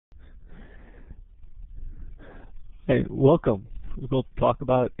Hey, welcome. We're going to talk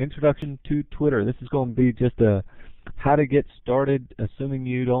about introduction to Twitter. This is going to be just a how to get started, assuming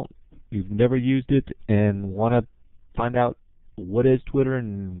you've never used it and want to find out what is Twitter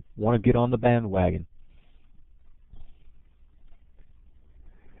and want to get on the bandwagon.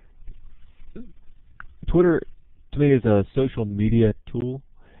 Twitter, to me, is a social media tool,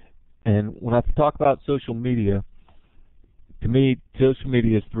 and when I talk about social media, to me, social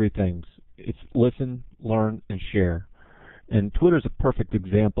media is three things. It's listen, learn, and share. And Twitter is a perfect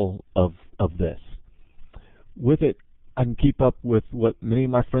example of this. With it, I can keep up with what many of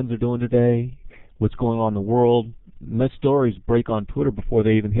my friends are doing today, what's going on in the world. Most stories break on Twitter before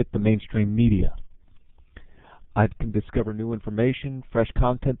they even hit the mainstream media. I can discover new information, fresh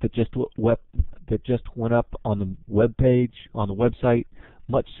content that just went up on the web page, on the website,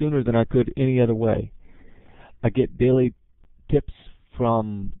 much sooner than I could any other way. I get daily tips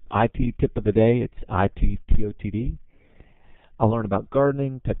from IT Tip of the Day. It's ITTOTD. I learn about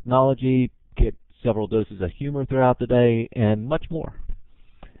gardening, technology, get several doses of humor throughout the day, and much more.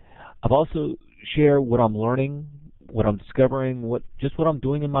 I've also share what I'm learning, what I'm discovering, what I'm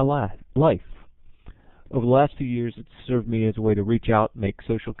doing in my life. Over the last few years, it's served me as a way to reach out and make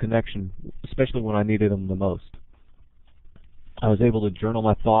social connection, especially when I needed them the most. I was able to journal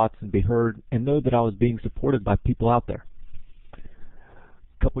my thoughts and be heard and know that I was being supported by people out there.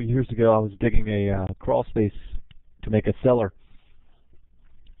 A couple of years ago, I was digging a crawl space to make a cellar,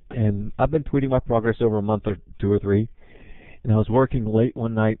 and I've been tweeting my progress over a month or two or three, and I was working late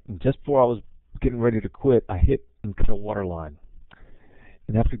one night, and just before I was getting ready to quit, I hit and cut a water line.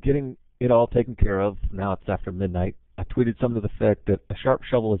 And after getting it all taken care of, now it's after midnight, I tweeted something to the effect that a sharp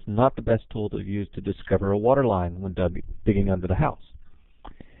shovel is not the best tool to use to discover a water line when digging under the house.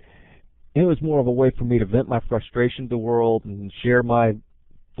 It was more of a way for me to vent my frustration to the world and share my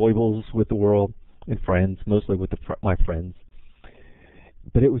foibles with the world and friends, mostly with my friends.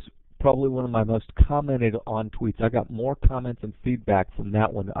 But it was probably one of my most commented on tweets. I got more comments and feedback from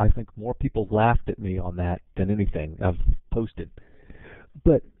that one. I think more people laughed at me on that than anything I've posted.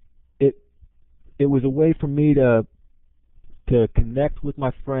 But it was a way for me to connect with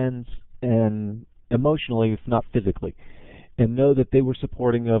my friends, and emotionally, if not physically, and know that they were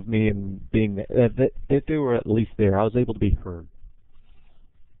supporting of me and being that they were at least there. I was able to be heard.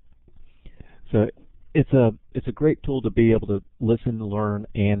 So it's a great tool to be able to listen, learn,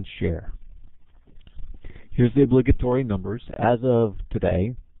 and share. Here's the obligatory numbers. As of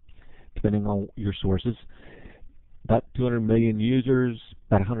today, depending on your sources, about 200 million users,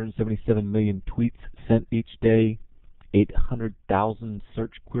 about 177 million tweets sent each day, 800,000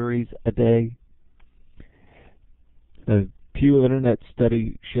 search queries a day. A Pew Internet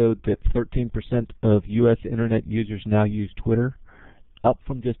study showed that 13% of U.S. Internet users now use Twitter, up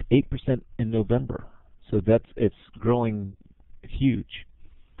from just 8% in November. So it's growing huge.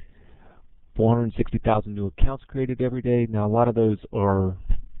 460,000 new accounts created every day. Now, a lot of those are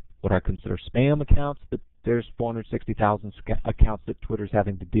what I consider spam accounts, but there's 460,000 accounts that Twitter's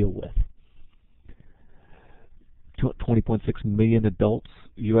having to deal with. 20.6 million adults,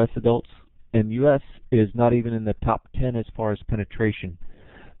 U.S. adults, and U.S. is not even in the top 10 as far as penetration.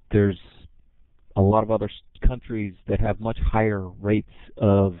 There's a lot of other countries that have much higher rates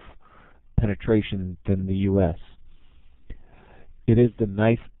of penetration than the U.S. It is the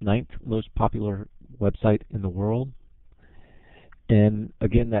ninth most popular website in the world. And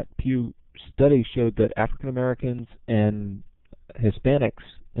again, that Pew study showed that African Americans and Hispanics,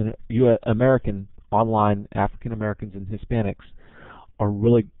 and American online African Americans and Hispanics, are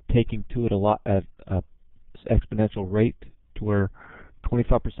really taking to it a lot at an exponential rate, to where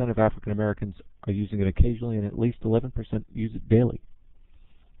 25% of African Americans are using it occasionally, and at least 11% use it daily.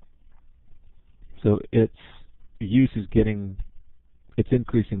 So its use is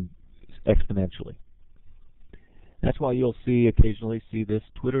increasing exponentially. That's why you'll occasionally see this: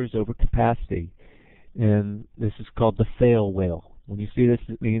 Twitter is over capacity, and this is called the fail whale. When you see this,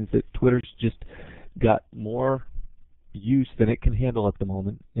 it means that Twitter's just got more use than it can handle at the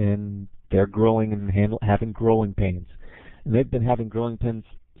moment, and they're growing and having growing pains. And they've been having growing pains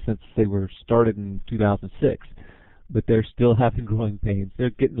since they were started in 2006, but they're still having growing pains.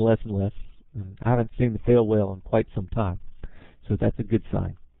 They're getting less and less. And I haven't seen the fail whale in quite some time, so that's a good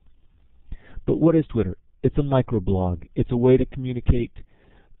sign. But what is Twitter? It's a microblog. It's a way to communicate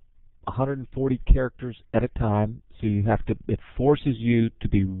 140 characters at a time, so it forces you to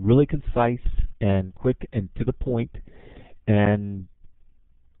be really concise and quick and to the point, and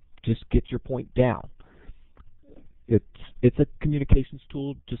just get your point down. It's a communications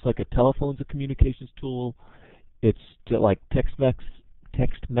tool, just like a telephone's a communications tool. It's like text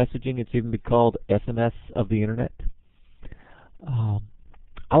messaging. It's even been called SMS of the internet. Um,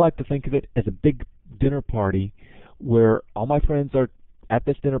 I like to think of it as a big dinner party where all my friends are at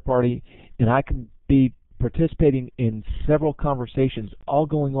this dinner party, and I can be participating in several conversations all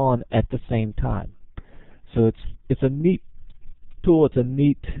going on at the same time. So it's a neat tool. It's a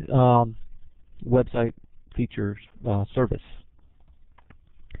neat website feature service.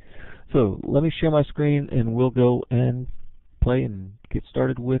 So let me share my screen, and we'll go and play and get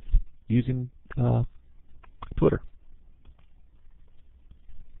started with using Twitter.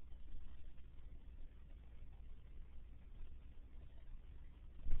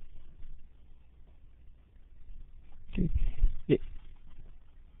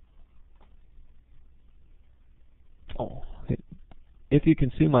 Okay. If you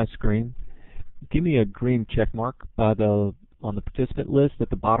can see my screen, give me a green check mark by on the participant list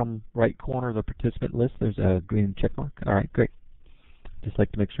at the bottom right corner of the participant list. There's a green check mark. All right, great. Just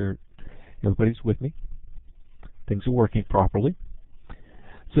like to make sure everybody's with me. Things are working properly.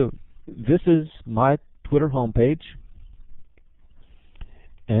 So this is my Twitter homepage,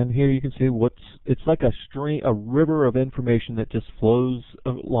 and here you can see it's like a river of information that just flows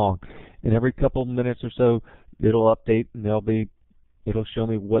along. And every couple of minutes or so, it'll update, and it'll show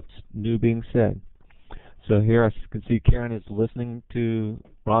me what's new being said. So here I can see Karen is listening to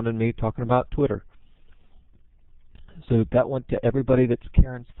Rhonda and me talking about Twitter. So that went to everybody that's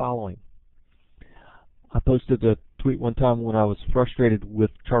Karen's following. I posted a tweet one time when I was frustrated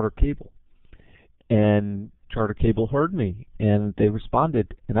with Charter Cable, and Charter Cable heard me, and they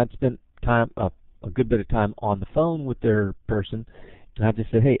responded. And I'd spent a good bit of time on the phone with their person, and I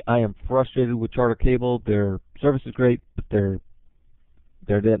just said, hey, I am frustrated with Charter Cable. Their service is great, but they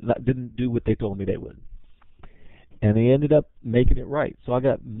didn't do what they told me they would. And they ended up making it right. So I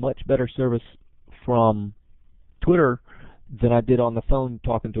got much better service from Twitter than I did on the phone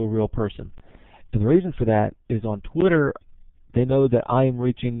talking to a real person. And the reason for that is on Twitter, they know that I am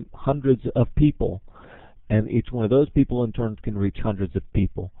reaching hundreds of people, and each one of those people in turn can reach hundreds of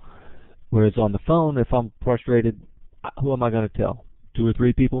people. Whereas on the phone, if I'm frustrated, who am I going to tell? 2 or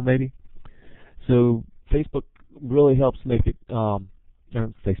 3 people maybe? So Facebook really helps make it,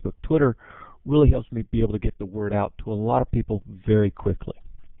 Twitter really helps me be able to get the word out to a lot of people very quickly.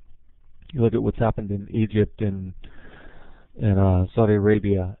 You look at what's happened in Egypt and Saudi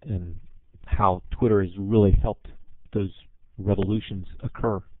Arabia, and how Twitter has really helped those revolutions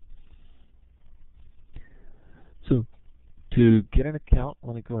occur. So to get an account,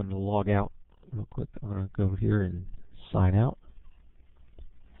 let me go ahead and log out real quick. I'm going to go over here and sign out.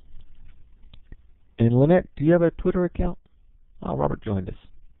 And Lynette, do you have a Twitter account? Oh, Robert joined us.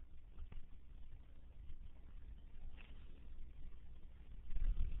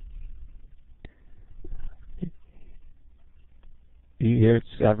 Here it's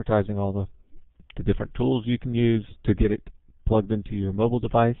advertising all the different tools you can use to get it plugged into your mobile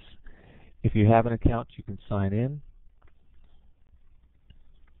device. If you have an account, you can sign in.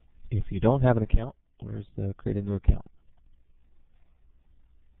 If you don't have an account, where's the create a new account?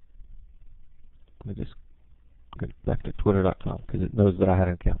 Let me just go back to twitter.com because it knows that I had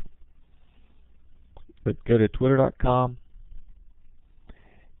an account. But go to twitter.com,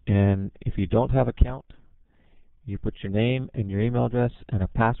 and if you don't have an account, you put your name and your email address and a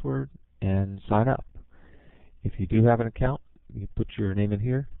password and sign up. If you do have an account, you put your name in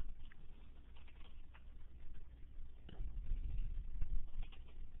here.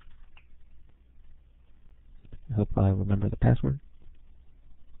 I hope I remember the password.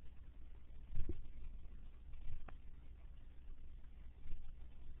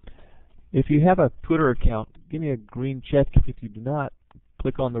 If you have a Twitter account, give me a green check. If you do not,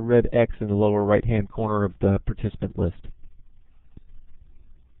 click on the red X in the lower right-hand corner of the participant list.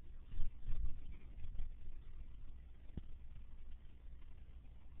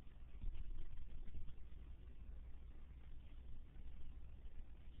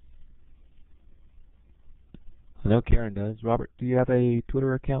 I know Karen does. Robert, do you have a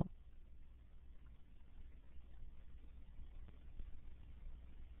Twitter account?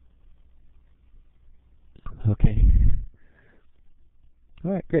 Okay.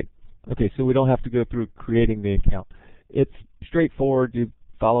 All right, great. Okay, so we don't have to go through creating the account. It's straightforward. You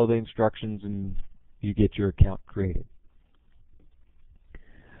follow the instructions and you get your account created.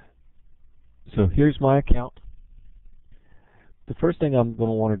 So here's my account. The first thing I'm going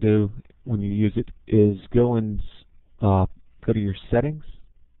to want to do when you use it is go to your settings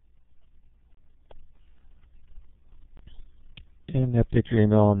and update your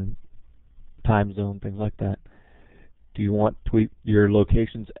email and time zone, things like that. Do you want your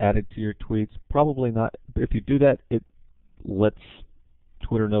locations added to your tweets? Probably not. If you do that, it lets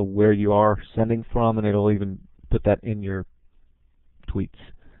Twitter know where you are sending from, and it'll even put that in your tweets.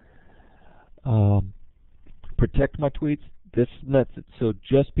 Protect my tweets. This lets it so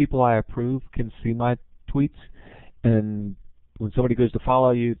just people I approve can see my tweets, and when somebody goes to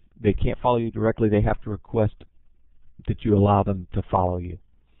follow you, they can't follow you directly. They have to request that you allow them to follow you.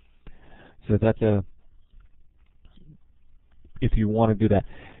 So that's if you want to do that.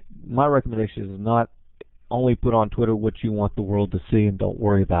 My recommendation is not only put on Twitter what you want the world to see and don't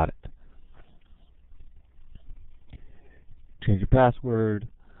worry about it. Change your password.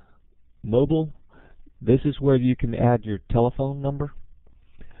 Mobile, this is where you can add your telephone number.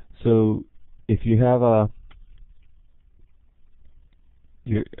 So if you have a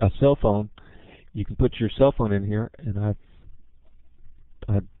cell phone, you can put your cell phone in here, and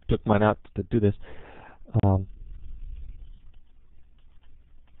I took mine out to do this.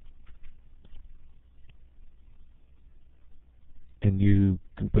 And you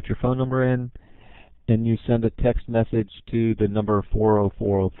can put your phone number in, and you send a text message to the number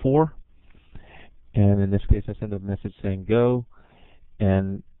 40404. And in this case, I send a message saying go,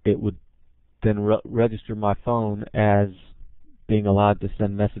 and it would then register my phone as being allowed to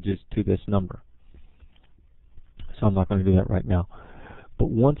send messages to this number. So I'm not going to do that right now. But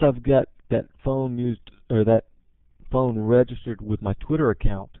once I've got that phone that phone registered with my Twitter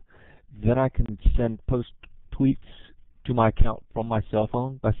account, then I can post tweets to my account from my cell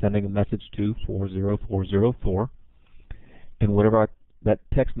phone by sending a message to 40404, and whatever that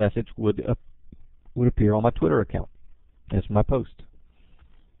text message would appear on my Twitter account as my post.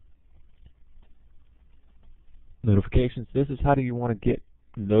 Notifications. This is how do you want to get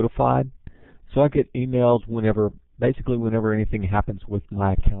notified. So I get emails basically whenever anything happens with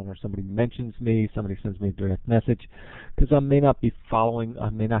my account, or somebody mentions me, somebody sends me a direct message, because I may not be following, I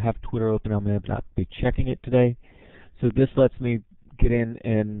may not have Twitter open, I may not be checking it today. So this lets me get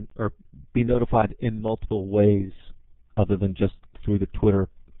in or be notified in multiple ways other than just through the Twitter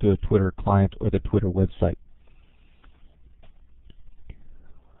client or the Twitter website.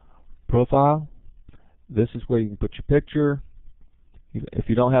 Profile. This is where you can put your picture. If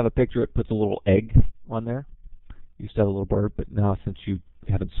you don't have a picture, it puts a little egg on there. You used to have a little bird, but now since you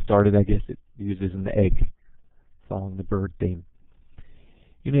haven't started, I guess it uses an egg, following the bird theme.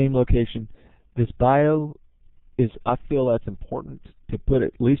 Your name, location. This bio I feel that's important to put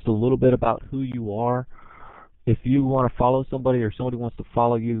at least a little bit about who you are. If you want to follow somebody, or somebody wants to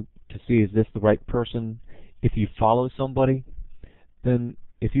follow you to see is this the right person, if you follow somebody, then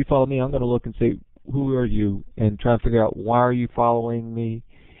if you follow me, I'm going to look and say, who are you, and try and figure out why are you following me.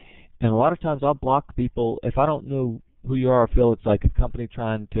 And a lot of times I'll block people if I don't know who you are. I feel it's like a company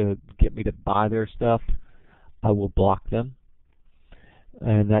trying to get me to buy their stuff. I will block them.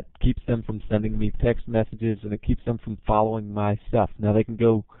 And that keeps them from sending me text messages, and it keeps them from following my stuff. Now they can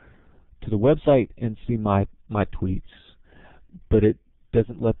go to the website and see my tweets, but it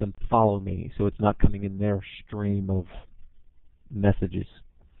doesn't let them follow me, so it's not coming in their stream of messages.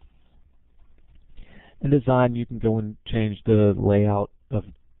 In design, you can go and change the layout of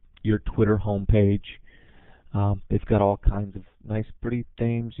your Twitter homepage. They've got all kinds of nice, pretty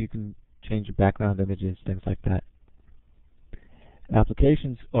themes. You can change your background images, things like that.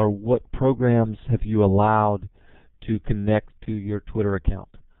 Applications are what programs have you allowed to connect to your Twitter account.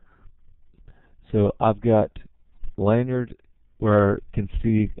 So I've got Lanyard where it can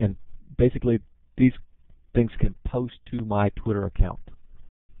see, and basically these things can post to my Twitter account.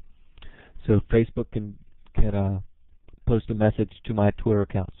 So Facebook can post a message to my Twitter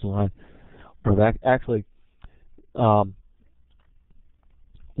account. So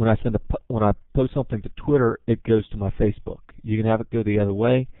when I post something to Twitter, it goes to my Facebook. You can have it go the other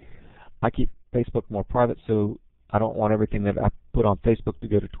way. I keep Facebook more private, so I don't want everything that I put on Facebook to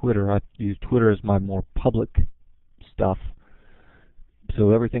go to Twitter. I use Twitter as my more public stuff.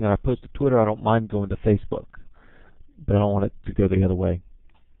 So everything that I post to Twitter, I don't mind going to Facebook, but I don't want it to go the other way.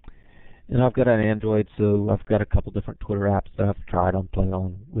 And I've got an Android, so I've got a couple different Twitter apps that I've tried on, playing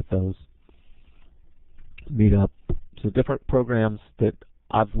on with those. Meetup. So different programs that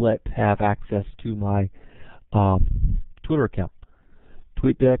I've let have access to my Twitter account.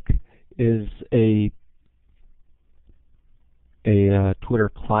 TweetDeck is a Twitter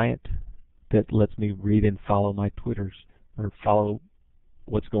client that lets me read and follow my Twitters, or follow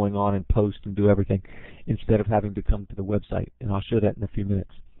what's going on and post and do everything, instead of having to come to the website. And I'll show that in a few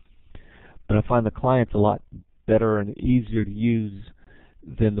minutes. But I find the client's a lot better and easier to use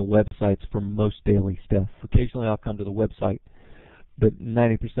than the websites for most daily stuff. Occasionally I'll come to the website, but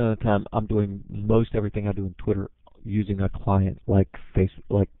 90% of the time I'm doing most everything I do in Twitter using a client like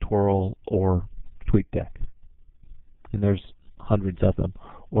Twirl or TweetDeck. And there's hundreds of them,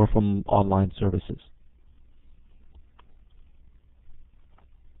 or from online services.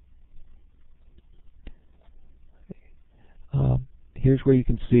 Here's where you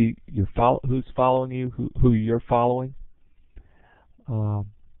can see who's following you, who you're following. Um,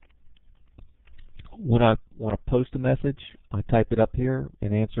 when I want to post a message, I type it up here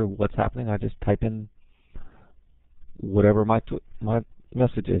and answer what's happening. I just type in whatever my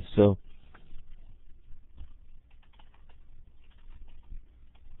message is. So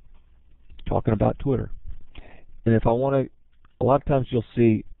talking about Twitter. And if I want to, a lot of times you'll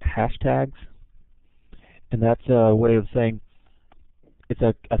see hashtags, and that's a way of saying it's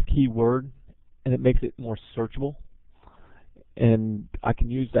a keyword, and it makes it more searchable. And I can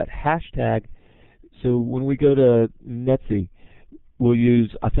use that hashtag. So when we go to Netsy, we'll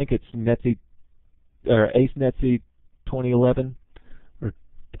use, I think it's Netsy, or Ace Netsy 2011, or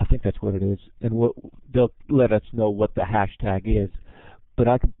I think that's what it is. And they'll let us know what the hashtag is. But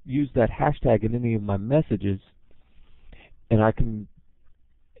I can use that hashtag in any of my messages, and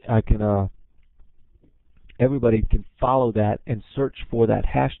everybody can follow that and search for that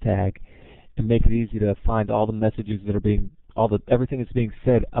hashtag, and make it easy to find all the messages that are everything that's being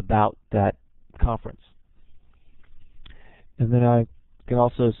said about that conference. And then I can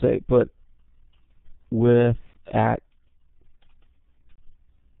also say, but with at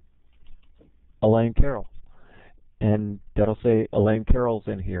Elaine Carroll, and that'll say Elaine Carroll's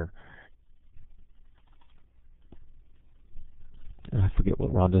in here. And I forget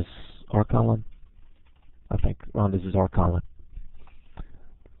what Rhonda's Arcolin. I think Rhonda's is Arcolin.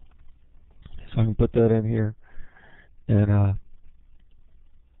 So I can put that in here and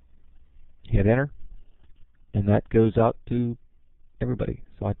hit enter, and that goes out to everybody.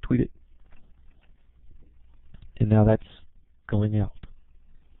 So I tweet it, and now that's going out.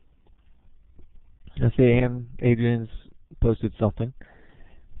 Let's say Ann Adrian's posted something.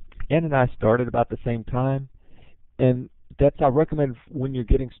 Ann and I started about the same time, and I recommend when you're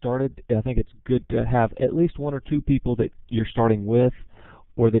getting started, I think it's good to have at least one or two people that you're starting with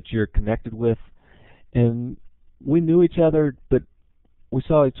or that you're connected with. And we knew each other, but we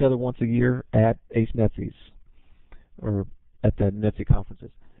saw each other once a year at Ace Netsy's or at the Netsy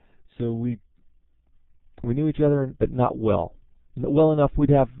conferences. So we knew each other, but not well. Well enough, we'd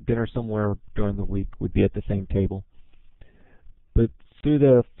have dinner somewhere during the week. We'd be at the same table. But through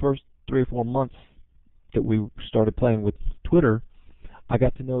the first 3 or 4 months that we started playing with Twitter, I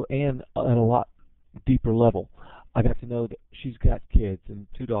got to know Ann at a lot deeper level. I got to know that she's got kids and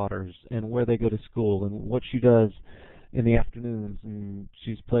 2 daughters, and where they go to school, and what she does in the afternoons, and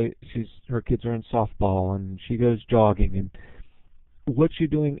her kids are in softball, and she goes jogging, and what she's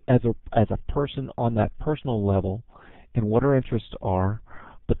doing as a person on that personal level, and what her interests are.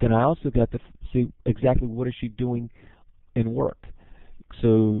 But then I also got to see exactly what is she doing in work.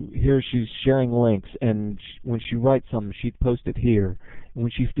 So here she's sharing links, and when she writes something, she'd post it here. And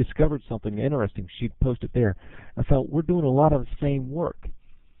when she discovered something interesting, she'd post it there. I felt we're doing a lot of the same work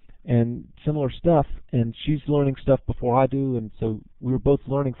and similar stuff, and she's learning stuff before I do, and so we were both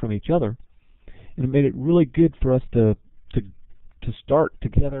learning from each other. And it made it really good for us to start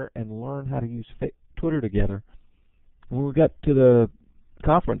together and learn how to use Twitter together. When we got to the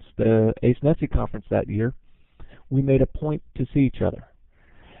conference, the Ace Netsy conference that year, we made a point to see each other.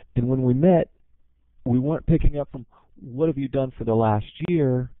 And when we met, we weren't picking up from, what have you done for the last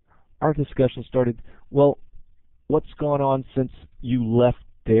year? Our discussion started, well, what's gone on since you left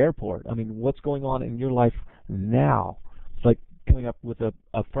the airport? I mean, what's going on in your life now? It's like coming up with a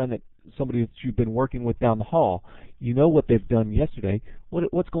friend somebody that you've been working with down the hall. You know what they've done yesterday.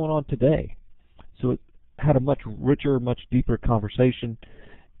 What's going on today? So it had a much richer, much deeper conversation.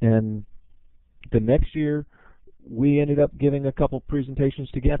 And the next year, we ended up giving a couple presentations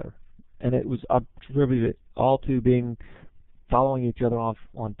together, and it was attributed all to following each other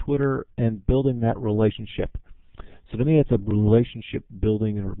on Twitter and building that relationship. So to me, it's a relationship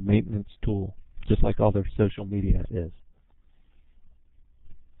building or maintenance tool, just like all their social media is.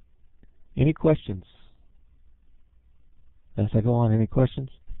 Any questions? As I go on, any questions?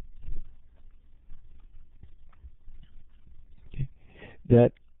 Okay.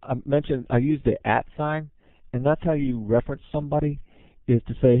 That I mentioned, I used the @ sign. And that's how you reference somebody, is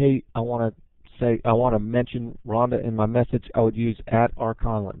to say, hey, I want to mention Rhonda in my message. I would use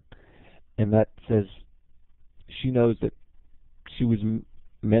 @Arconlin, and that says she knows that she was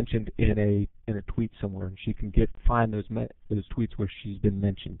mentioned in a tweet somewhere, and she can find those tweets where she's been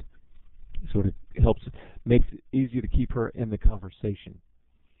mentioned. So it makes it easier to keep her in the conversation.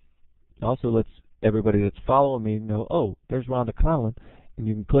 It also lets everybody that's following me know, oh, there's Rhonda Conlin, and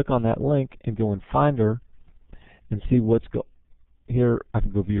you can click on that link and go and find her and see what's here. I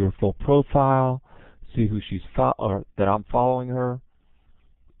can go view her full profile, see who she's or that I'm following her.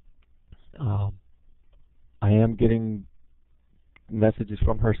 I am getting messages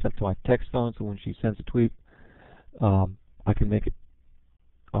from her sent to my text phone, so when she sends a tweet, I can make it,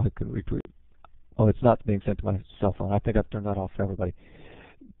 I can retweet. Oh, it's not being sent to my cell phone. I think I've turned that off for everybody.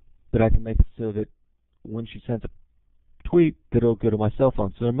 But I can make it so that when she sends a tweet, that it'll go to my cell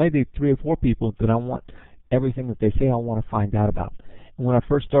phone. So there may be 3 or 4 people that I want everything that they say I want to find out about. And when I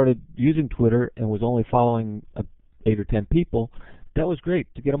first started using Twitter and was only following 8 or 10 people, that was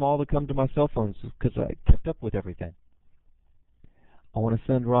great to get them all to come to my cell phones because I kept up with everything. I want to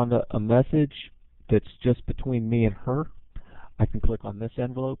send Rhonda a message that's just between me and her. I can click on this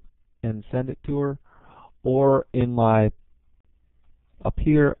envelope and send it to her, or in my up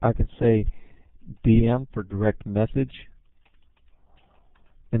here I can say DM for direct message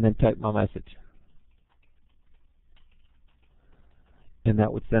and then type my message, and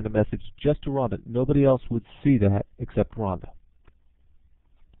that would send a message just to Rhonda. Nobody else would see that except Rhonda.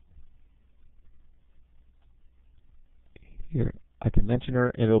 Here I can mention her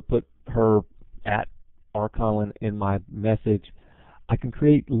and it'll put her at @rconlin in my message. I can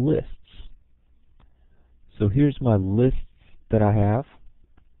create lists. So here's my lists that I have.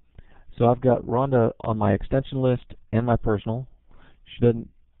 So I've got Rhonda on my extension list and my personal. She doesn't.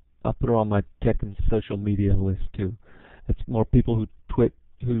 I'll put her on my tech and social media list too. That's more people who tweet.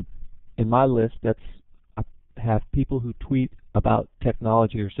 Who in my list, I have people who tweet about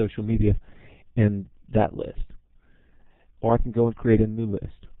technology or social media in that list. Or I can go and create a new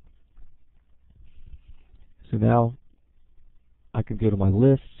list. So now I can go to my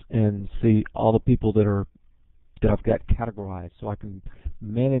lists and see all the people that I've got categorized, so I can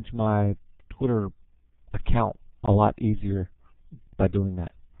manage my Twitter account a lot easier by doing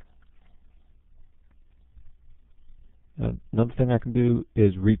that. Another thing I can do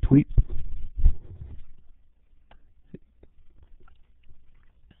is retweet.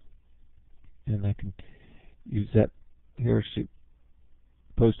 And I can use that. Here she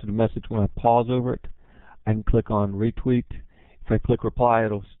posted a message. When I pause over it, I can click on retweet. If I click reply,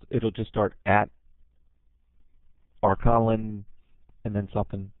 it'll just start at @rconlin and then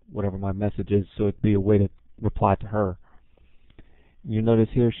something, whatever my message is, so it'd be a way to reply to her. You notice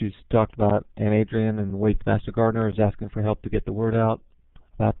here she's talked about Aunt Adrian and Wade Master Gardener is asking for help to get the word out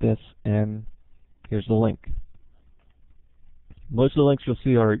about this, and here's the link. Most of the links you'll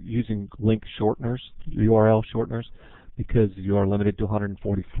see are using link shorteners, URL shorteners, because you are limited to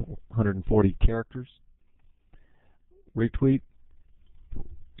 140 characters. Retweet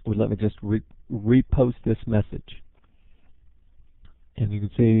would let me just repost this message. And you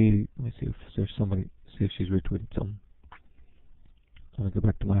can see, let me see if there's somebody, see if she's retweeted something. I'm going to go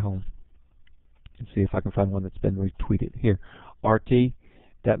back to my home and see if I can find one that's been retweeted. Here, RT,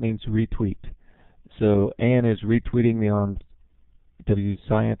 that means retweet. So Anne is retweeting me on W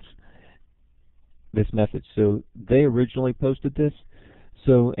Science this message. So they originally posted this.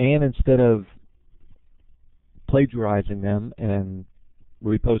 So Anne, instead of plagiarizing them and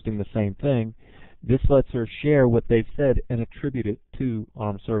reposting the same thing, this lets her share what they've said and attribute it to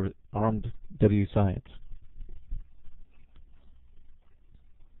Armed W Science.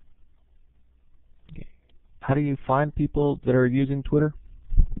 Okay. How do you find people that are using Twitter?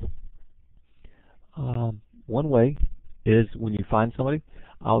 One way is when you find somebody,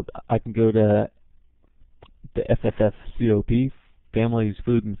 I can go to the FFFCOP, Families,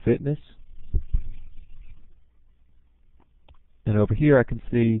 Food, and Fitness. And over here I can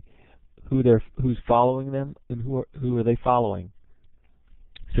see who's following them and who are they following.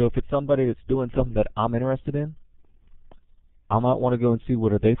 So if it's somebody that's doing something that I'm interested in, I might want to go and see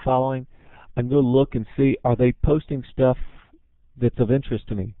what are they following. I can go look and see, are they posting stuff that's of interest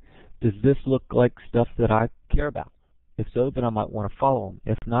to me? Does this look like stuff that I care about? If so, then I might want to follow them.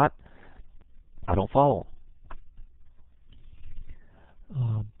 If not, I don't follow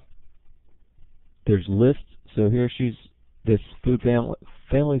them. There's lists. So here this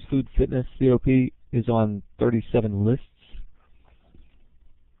Families, Food, Fitness, COP is on 37 lists.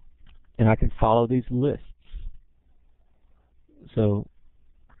 And I can follow these lists. So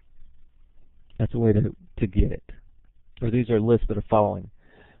that's a way to get it. Or these are lists that are following.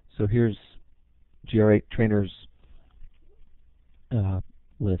 So here's GR8 trainers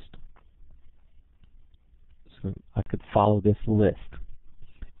list. So I could follow this list,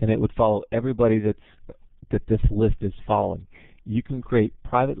 and it would follow everybody that this list is following. You can create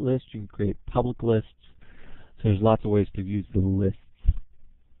private lists, you can create public lists. So there's lots of ways to use the lists.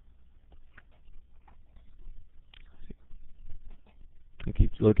 I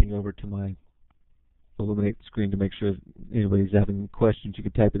keep looking over to my Illuminate screen to make sure if anybody's having questions. You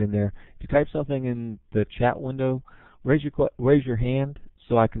can type it in there. If you type something in the chat window, raise your hand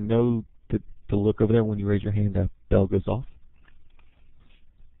so I can know to look over there. When you raise your hand, a bell goes off.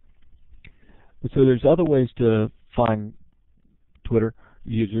 So there's other ways to find Twitter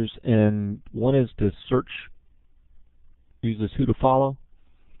users, and one is to search, use this who to follow,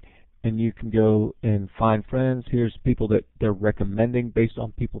 and you can go and find friends. Here's people that they're recommending based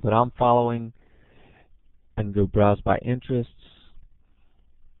on people that I'm following. I can go browse by interests.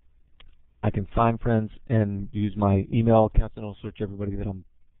 I can find friends and use my email accounts, and I'll search everybody that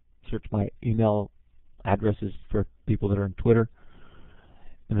search my email addresses for people that are on Twitter.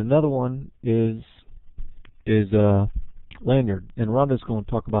 And another one is Lanyard, and Rhonda's going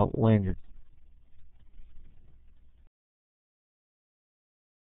to talk about Lanyard.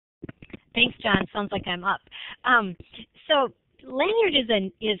 Thanks, John. Sounds like I'm up. So Lanyard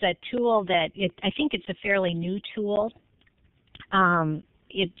is a tool that I think it's a fairly new tool.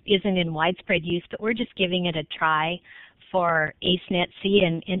 It isn't in widespread use, but we're just giving it a try for AceNetC,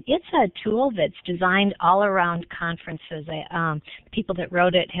 and it's a tool that's designed all around conferences. People that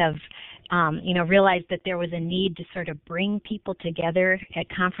wrote it have realized that there was a need to sort of bring people together at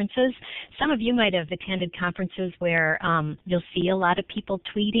conferences. Some of you might have attended conferences where you'll see a lot of people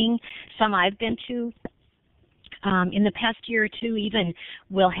tweeting. Some I've been to. In the past year or two, even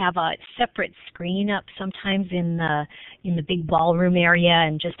we'll have a separate screen up sometimes in the big ballroom area,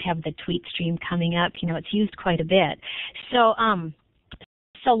 and just have the tweet stream coming up. It's used quite a bit. So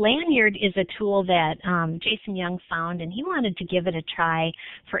Lanyard is a tool that Jason Young found, and he wanted to give it a try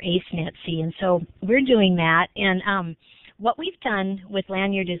for AceNetC, and so we're doing that. And what we've done with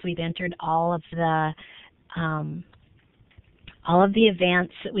Lanyard is we've entered all of the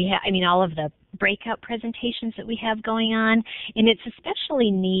events that we have. All of the breakout presentations that we have going on, and it's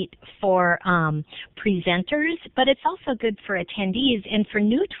especially neat for presenters, but it's also good for attendees. And for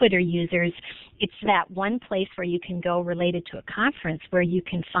new Twitter users, it's that one place where you can go related to a conference, where you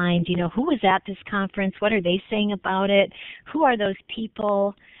can find, who was at this conference, what are they saying about it, who are those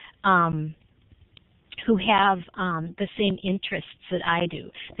people who have the same interests that I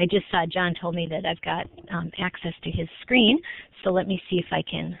do. I just saw John told me that I've got access to his screen, so let me see if I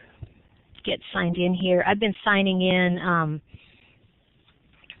can get signed in here. I've been signing in.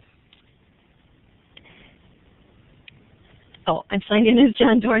 I'm signed in as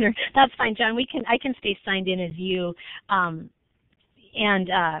John Dorner. That's fine, John. I can stay signed in as you. And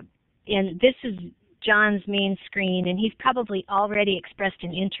this is John's main screen, and he's probably already expressed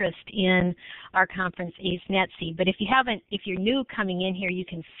an interest in our conference, AceNetC. But if you're new coming in here, you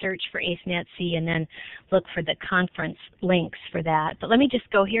can search for AceNetC and then look for the conference links for that. But let me just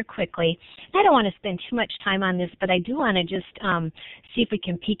go here quickly. I don't want to spend too much time on this, but I do want to just see if we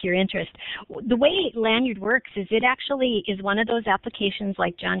can pique your interest. The way Lanyard works is it actually is one of those applications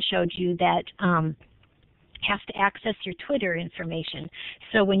like John showed you that has to access your Twitter information.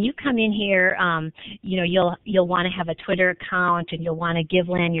 So when you come in here, you'll want to have a Twitter account, and you'll want to give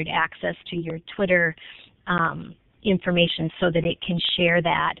Lanyard access to your Twitter information so that it can share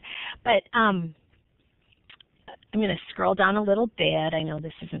that. But I'm going to scroll down a little bit. I know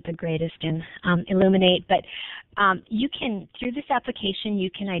this isn't the greatest in Illuminate, but you can, through this application, you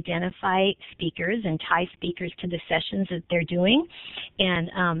can identify speakers and tie speakers to the sessions that they're doing.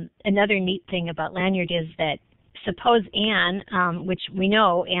 And another neat thing about Lanyard is that suppose Anne, which we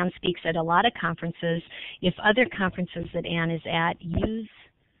know Anne speaks at a lot of conferences, if other conferences that Anne is at use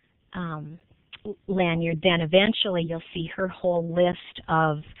Lanyard, then eventually you'll see her whole list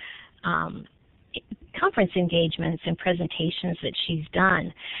of conference engagements and presentations that she's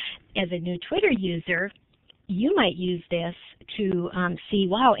done. As a new Twitter user, you might use this to see,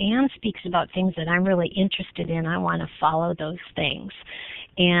 wow, Anne speaks about things that I'm really interested in. I want to follow those things.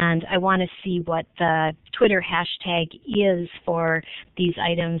 And I want to see what the Twitter hashtag is for these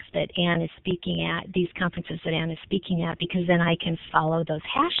items that Anne is speaking at, these conferences that Anne is speaking at, because then I can follow those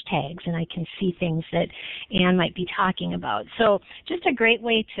hashtags and I can see things that Anne might be talking about. So just a great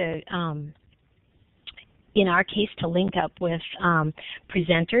way to in our case, to link up with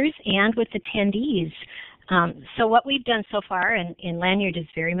presenters and with attendees. So what we've done so far in Lanyard is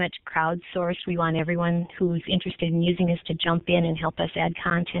very much crowdsourced. We want everyone who's interested in using this to jump in and help us add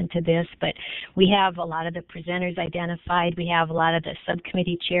content to this. But we have a lot of the presenters identified. We have a lot of the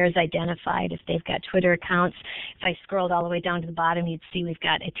subcommittee chairs identified if they've got Twitter accounts. If I scrolled all the way down to the bottom, you'd see we've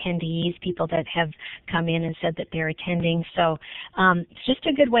got attendees, people that have come in and said that they're attending. So it's just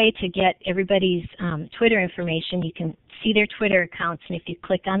a good way to get everybody's Twitter information. You can see their Twitter accounts, and if you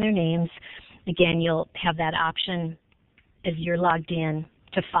click on their names, again, you'll have that option as you're logged in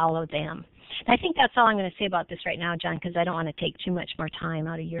to follow them. And I think that's all I'm going to say about this right now, John, because I don't want to take too much more time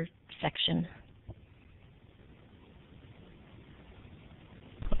out of your section.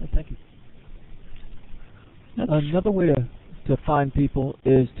 Thank you. Another way to find people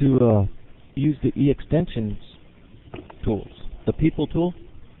is to use the e-extensions tools. The people tool,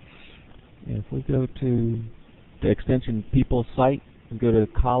 if we go to the extension people site and go to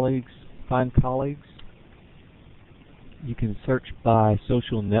colleagues, find colleagues, you can search by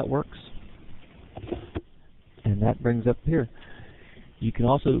social networks, and that brings up here. You can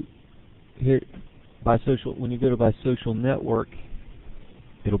also here by social, when you go to by social network,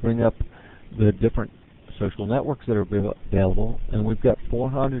 it'll bring up the different social networks that are available, and we've got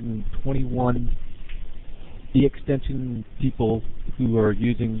 421 e-extension people who are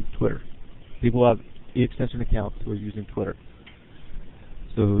using Twitter. People have e-extension accounts who are using Twitter.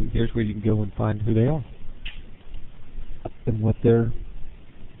 So here's where you can go and find who they are and what their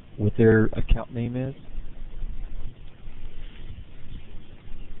account name is.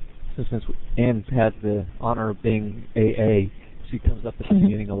 So since Anne has the honor of being AA, she comes up at the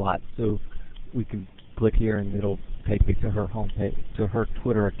beginning a lot. So we can click here and it'll take me to her homepage, to her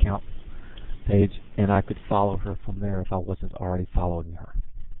Twitter account page, and I could follow her from there if I wasn't already following her.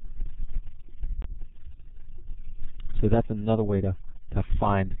 So that's another way to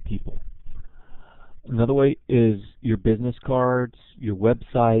find people. Another way is your business cards, your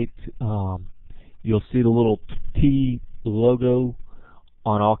website. You'll see the little T logo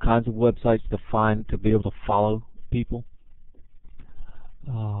on all kinds of websites to be able to follow people.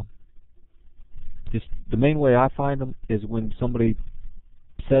 Just the main way I find them is when somebody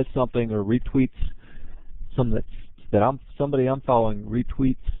says something or retweets something somebody I'm following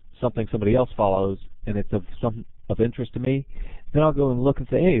retweets something somebody else follows, and it's of interest to me. Then I'll go and look and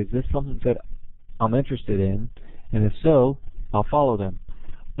say, hey, is this something that I'm interested in? And if so, I'll follow them.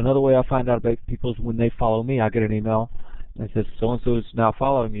 Another way I find out about people is when they follow me. I get an email and it says so-and-so is now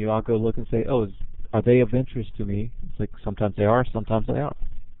following you. I'll go look and say, oh, are they of interest to me? It's like sometimes they are, sometimes they aren't.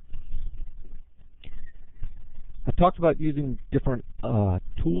 I talked about using different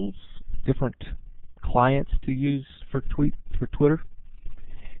tools, different clients to use for Twitter.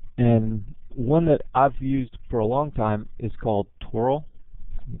 And one that I've used for a long time is called Twirl.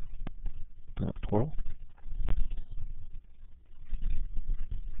 Twirl.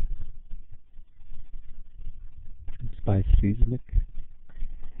 It's by Seismic.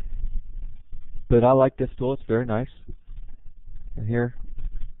 But I like this tool. It's very nice. And here,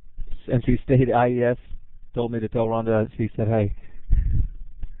 NC State IES told me to tell Rhonda. She said, hey.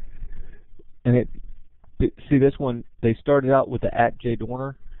 And see this one, they started out with the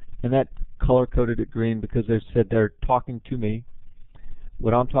 @JDorner, and that color-coded it green because they said they're talking to me.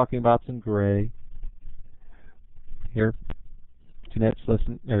 What I'm talking about's in gray. Here, Karen's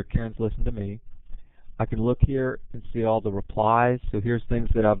listened to me. I can look here and see all the replies. So here's things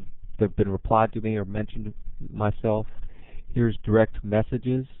that have been replied to me or mentioned myself. Here's direct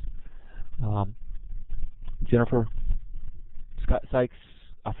messages. Jennifer Scott Sykes,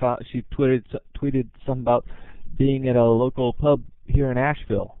 I found she tweeted something about being at a local pub here in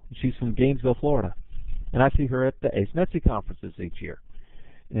Asheville. She's from Gainesville, Florida, and I see her at the Ace Netsy conferences each year.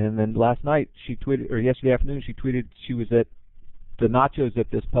 And then last night she tweeted, or yesterday afternoon she tweeted she was at the nachos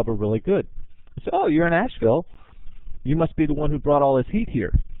at this pub are really good. I said, oh, you're in Asheville. You must be the one who brought all this heat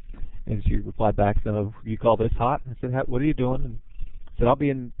here. And she replied back, so you call this hot? I said, what are you doing? And I said, I'll be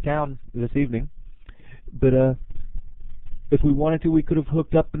in town this evening. But if we wanted to, we could have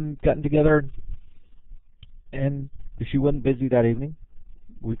hooked up and gotten together. And if she wasn't busy that evening,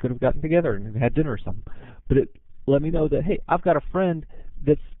 we could have gotten together and had dinner or something. But it let me know that, hey, I've got a friend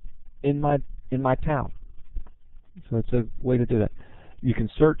that's in my town. So it's a way to do that. You can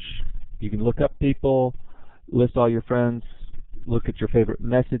search, you can look up people, list all your friends, look at your favorite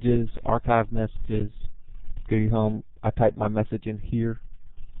messages, archive messages. Go to your home. I type my message in here.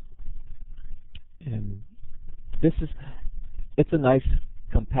 And it's a nice,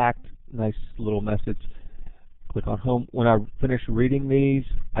 compact, nice little message. Click on home. When I finish reading these,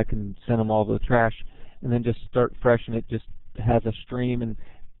 I can send them all to the trash and then just start fresh, and it just has a stream, and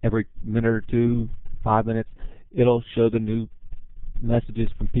every minute or two, 5 minutes, it'll show the new messages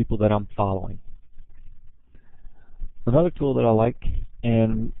from people that I'm following. Another tool that I like,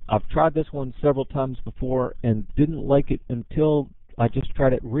 and I've tried this one several times before and didn't like it until I just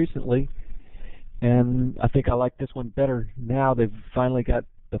tried it recently, and I think I like this one better now. They've finally got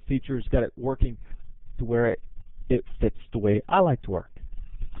the features, got it working to where it fits the way I like to work.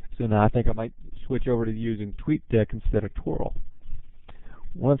 So now I think I might switch over to using TweetDeck instead of Twirl.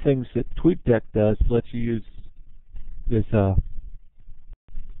 One of the things that TweetDeck does lets you use this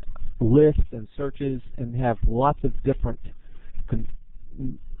lists and searches and have lots of different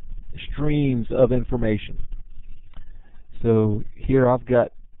streams of information. So here I've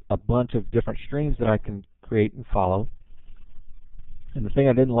got a bunch of different streams that I can create and follow. And the thing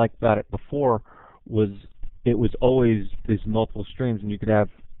I didn't like about it before was it was always these multiple streams, and you could have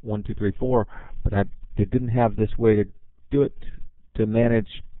 1, 2, 3, 4, but it didn't have this way to do it, to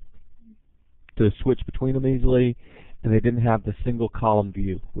manage, to switch between them easily, and they didn't have the single column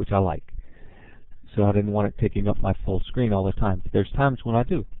view, which I like. So I didn't want it taking up my full screen all the time. But there's times when I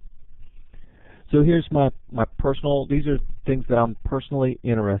do. So here's my personal, these are things that I'm personally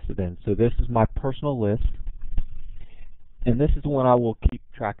interested in. So this is my personal list, and this is the one I will keep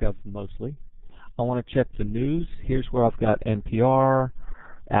track of mostly. I want to check the news. Here's where I've got NPR,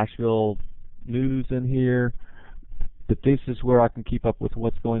 Asheville News in here. But this is where I can keep up with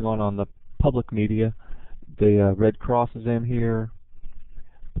what's going on the public media. The Red Cross is in here.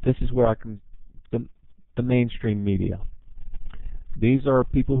 But this is where I can, the mainstream media. These are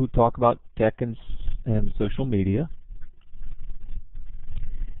people who talk about tech and social media.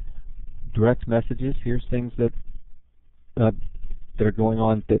 Direct messages. Here's things that are going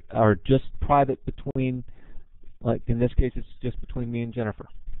on that are just private between, like in this case, it's just between me and Jennifer.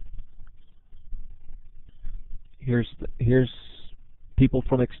 Here's people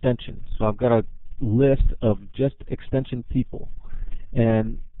from Extension. So I've got a list of just Extension people,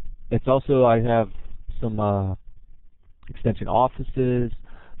 and it's also, I have some Extension offices,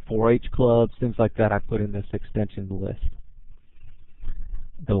 4-H clubs, things like that I put in this Extension list.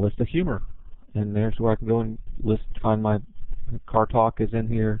 The list of humor, and there's where I can go and find my Car Talk is in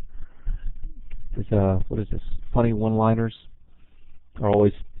here. There's what is this? Funny one-liners are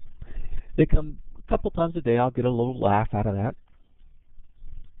always, they come a couple times a day. I'll get a little laugh out of that.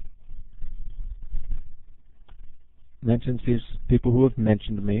 Mentions, here's people who have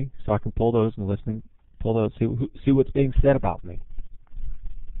mentioned me, so I can pull those and pull those, see what's being said about me.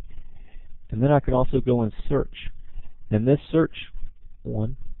 And then I can also go and search. In this search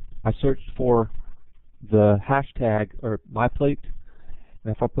one, I searched for the hashtag, or MyPlate,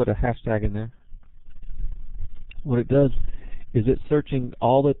 and if I put a hashtag in there, what it does is it's searching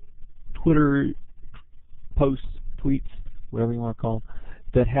all the Twitter posts, tweets, whatever you want to call them,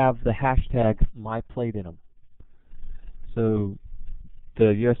 that have the hashtag MyPlate in them. So the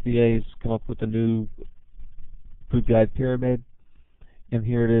USDA has come up with a new food guide pyramid, and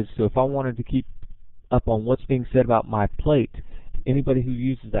here it is. So if I wanted to keep up on what's being said about my plate, anybody who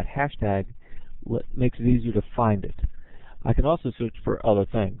uses that hashtag makes it easier to find it. I can also search for other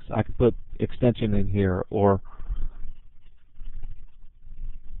things. I can put Extension in here, or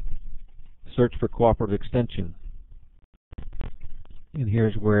search for Cooperative Extension. And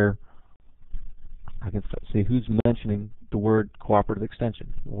here's where I can see who's mentioning the word Cooperative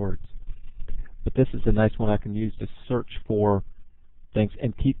Extension words. But this is a nice one I can use to search for things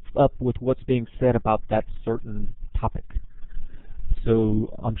and keep up with what's being said about that certain topic.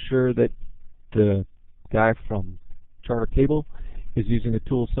 So I'm sure that the guy from Charter Cable is using a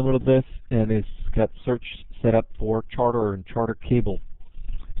tool similar to this, and has got search set up for Charter and Charter Cable.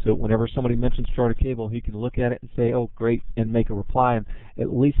 So whenever somebody mentions Charter Cable, he can look at it and say, "Oh, great," and make a reply, and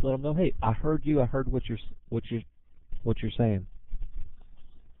at least let them know, "Hey, I heard you. I heard what you're saying."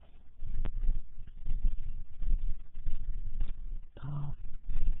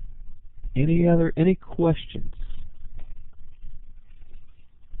 Any questions?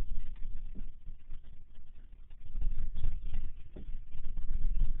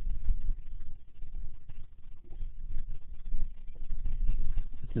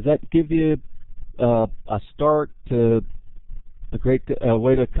 Does that give you a start to a great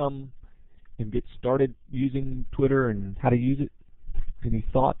way to come and get started using Twitter and how to use it? Any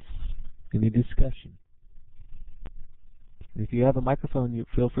thoughts? Any discussion? If you have a microphone, you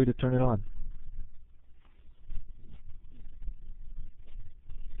feel free to turn it on.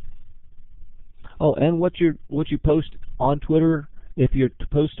 Oh, and what you post on Twitter, if your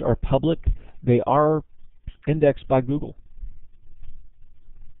posts are public, they are indexed by Google.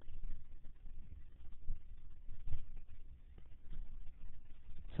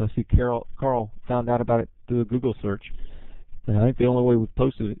 So I see Carl found out about it through a Google search. And I think the only way we've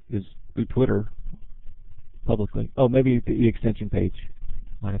posted it is through Twitter publicly. Oh, maybe the extension page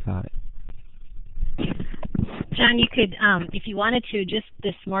might have had it. John, you could, if you wanted to, just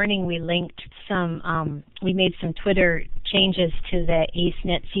this morning we linked some, we made some Twitter changes to the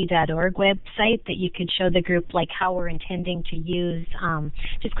acenetc.org website that you could show the group, like how we're intending to use,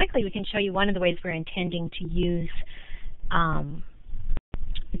 just quickly we can show you one of the ways we're intending to use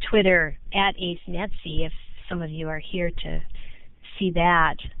Twitter at acenetc, if some of you are here to see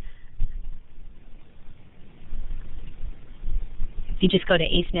that. If you just go to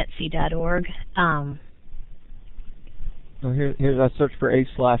acenetc.org. Well, here's I search for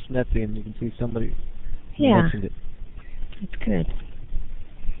a/netc, and you can see somebody mentioned it. That's good.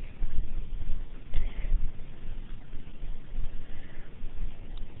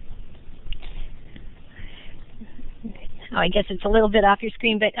 Oh, I guess it's a little bit off your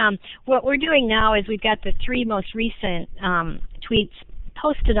screen, but what we're doing now is we've got the 3 most recent tweets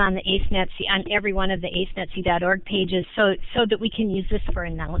posted on the ACE-NETC, on every one of the acenetc.org pages, so that we can use this for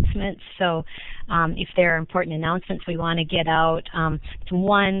announcements. So if there are important announcements we want to get out, it's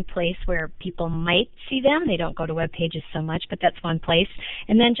one place where people might see them. They don't go to web pages so much, but that's one place.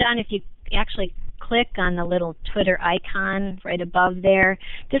 And then, John, if you actually click on the little Twitter icon right above there,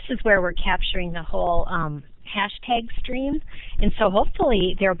 this is where we're capturing the whole hashtag stream, and so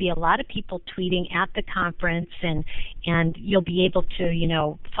hopefully there'll be a lot of people tweeting at the conference, and you'll be able to, you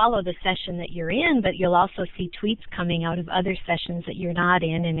know, follow the session that you're in, but you'll also see tweets coming out of other sessions that you're not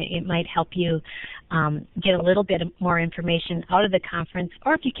in, and it might help you get a little bit more information out of the conference.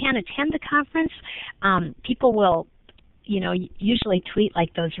 Or if you can't attend the conference, people will, you know, usually tweet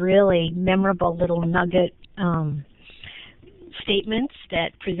like those really memorable little nugget statements that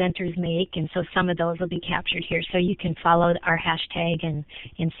presenters make, and so some of those will be captured here, so you can follow our hashtag and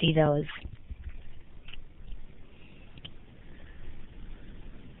see those.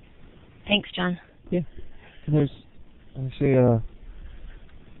 Thanks, John. Yeah, and there's, let me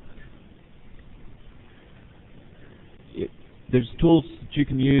see, there's tools that you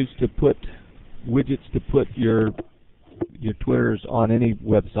can use to put widgets to put your Twitters on any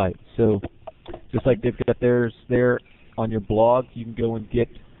website. So just like they've got theirs there on your blog, you can go and get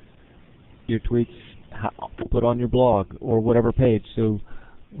your tweets put on your blog or whatever page. So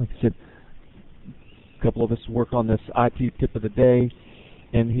like I said, a couple of us work on this IT tip of the day,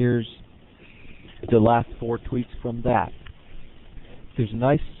 and here's the last 4 tweets from that. There's a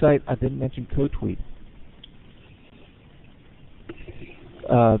nice site, I didn't mention CoTweet.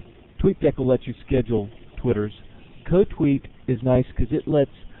 TweetDeck will let you schedule Twitters. CoTweet is nice because it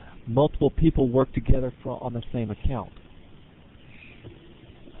lets multiple people work together on the same account.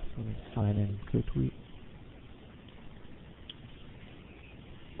 Let me sign in CoTweet.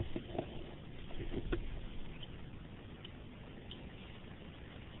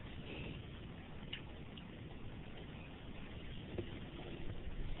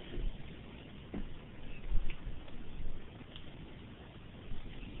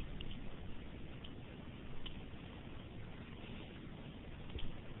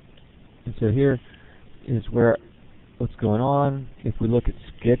 And so here is what's going on. If we look at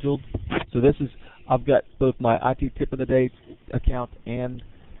scheduled, so this is, I've got both my IT tip of the day account and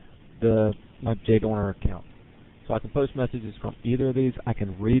my JDorner account. So I can post messages from either of these. I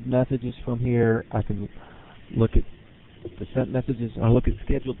can read messages from here. I can look at the sent messages, or look at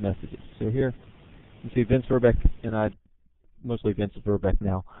scheduled messages. So here you see Vince Verbeck and I, mostly Vince Verbeck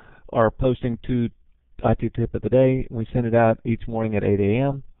now, are posting to IT tip of the day. We send it out each morning at 8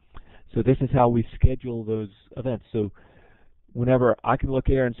 a.m. So this is how we schedule those events. So whenever I can look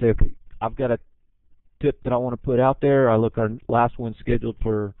here and say, okay, I've got a tip that I want to put out there. I look, our last one scheduled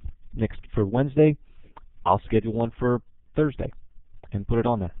for Wednesday. I'll schedule one for Thursday and put it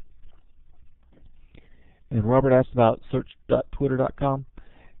on there. And Robert asked about search.twitter.com.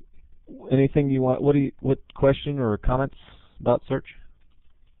 Anything you want? What question or comments about search?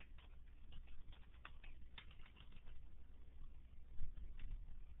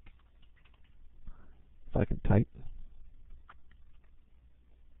 If I can type.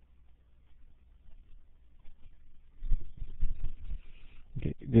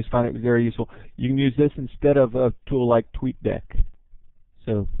 Okay, just find it very useful. You can use this instead of a tool like TweetDeck.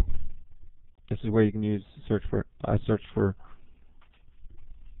 So this is where you can use search for. I search for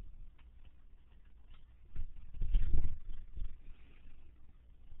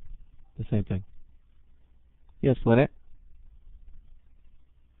the same thing. Yes, Lynette.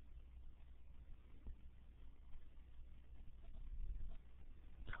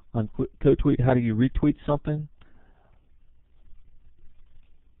 On CoTweet, how do you retweet something?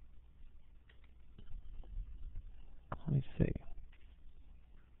 Let me see.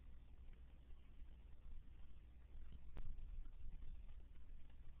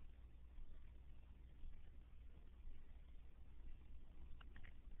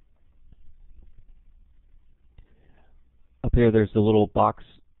 Up here, there's a little box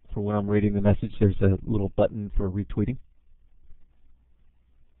for when I'm reading the message. There's a little button for retweeting.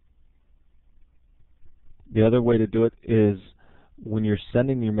 The other way to do it is when you're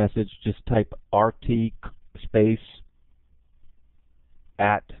sending your message, just type RT space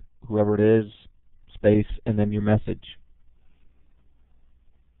at whoever it is, space, and then your message.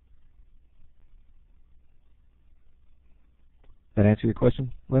 That answer your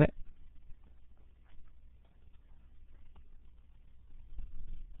question, Lynette?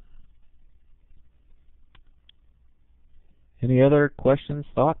 Any other questions,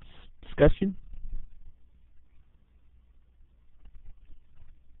 thoughts, discussion?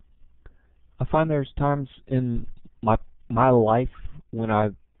 I find there's times in my life when I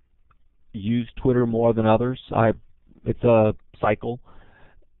use Twitter more than others. It's a cycle.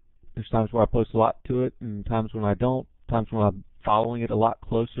 There's times where I post a lot to it, and times when I don't. Times when I'm following it a lot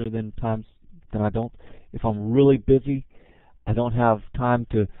closer than times than I don't. If I'm really busy, I don't have time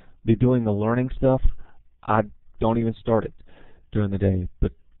to be doing the learning stuff, I don't even start it during the day.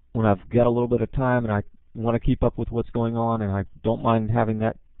 But when I've got a little bit of time and I want to keep up with what's going on and I don't mind having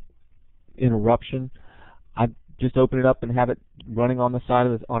that interruption, I just open it up and have it running on the side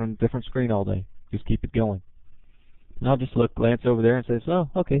of on a different screen all day. Just keep it going. And I'll just glance over there and say, oh,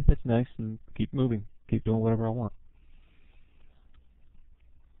 okay, that's nice, and keep moving, keep doing whatever I want.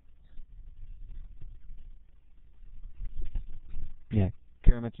 Yeah,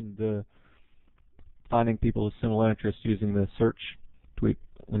 Kara mentioned finding people with similar interests using the search tweet.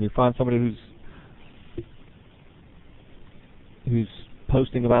 When you find somebody who's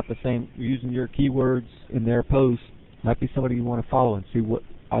posting about the same, using your keywords in their post, might be somebody you want to follow and see what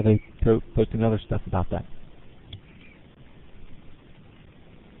are they posting other stuff about that.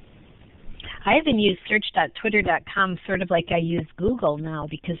 I even use search.twitter.com sort of like I use Google now,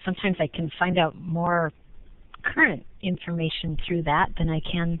 because sometimes I can find out more current information through that than I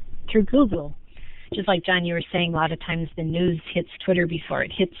can through Google. Just like John, you were saying, a lot of times the news hits Twitter before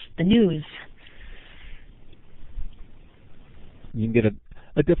it hits the news. You can get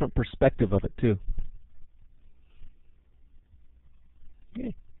a different perspective of it too.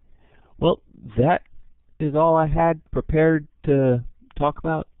 Okay. Well, that is all I had prepared to talk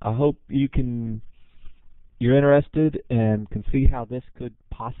about. I hope you're interested and can see how this could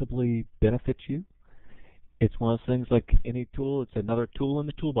possibly benefit you. It's one of those things like any tool, it's another tool in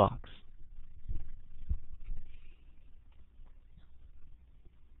the toolbox.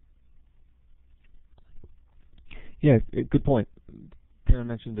 Yeah, good point. Karen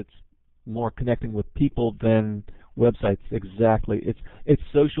mentioned it's more connecting with people than websites. Exactly. It's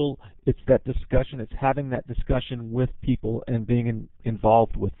social. It's that discussion. It's having that discussion with people and being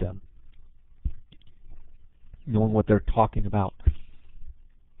involved with them, knowing what they're talking about.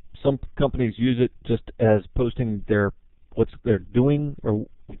 Some companies use it just as posting what they're doing, or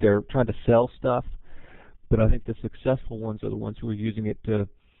they're trying to sell stuff. But I think the successful ones are the ones who are using it to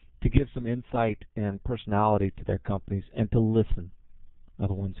give some insight and personality to their companies, and to listen are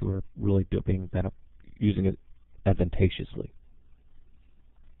the ones who are really using it advantageously.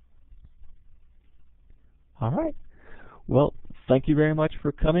 All right. Well, thank you very much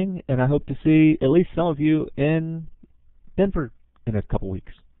for coming, and I hope to see at least some of you in Denver in a couple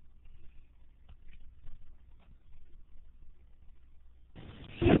weeks.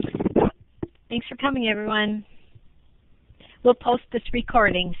 Thanks for coming, everyone. We'll post this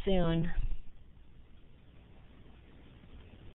recording soon.